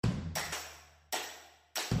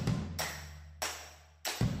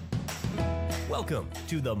Welcome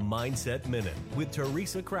to the Mindset Minute with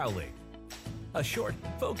Teresa Crowley. A short,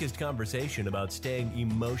 focused conversation about staying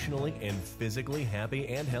emotionally and physically happy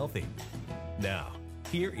and healthy. Now,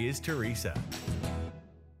 here is Teresa.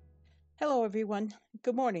 Hello, everyone.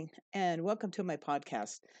 Good morning, and welcome to my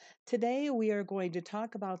podcast. Today, we are going to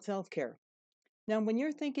talk about self-care. Now, when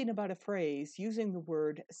you're thinking about a phrase using the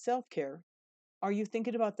word self-care, are you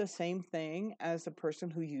thinking about the same thing as the person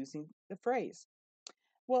who's using the phrase?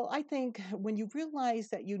 Well, I think when you realize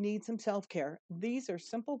that you need some self-care, these are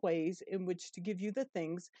simple ways in which to give you the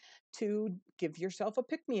things to give yourself a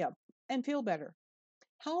pick-me-up and feel better.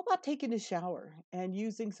 How about taking a shower and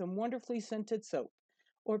using some wonderfully scented soap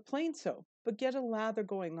or plain soap, but get a lather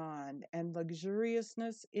going on, and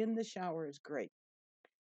luxuriousness in the shower is great.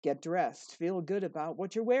 Get dressed, feel good about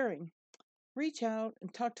what you're wearing. Reach out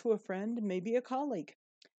and talk to a friend, maybe a colleague.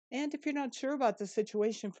 And if you're not sure about the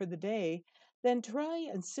situation for the day, then try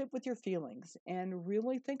and sit with your feelings and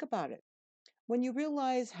really think about it. When you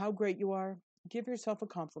realize how great you are, give yourself a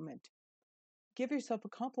compliment. Give yourself a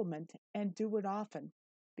compliment and do it often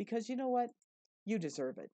because you know what? You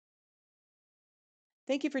deserve it.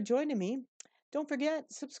 Thank you for joining me. Don't forget,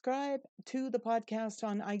 subscribe to the podcast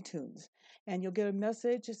on iTunes, and you'll get a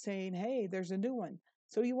message saying, hey, there's a new one,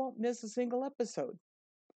 so you won't miss a single episode.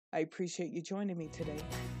 I appreciate you joining me today.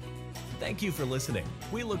 Thank you for listening.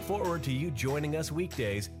 We look forward to you joining us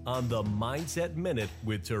weekdays on the Mindset Minute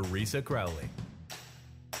with Teresa Crowley.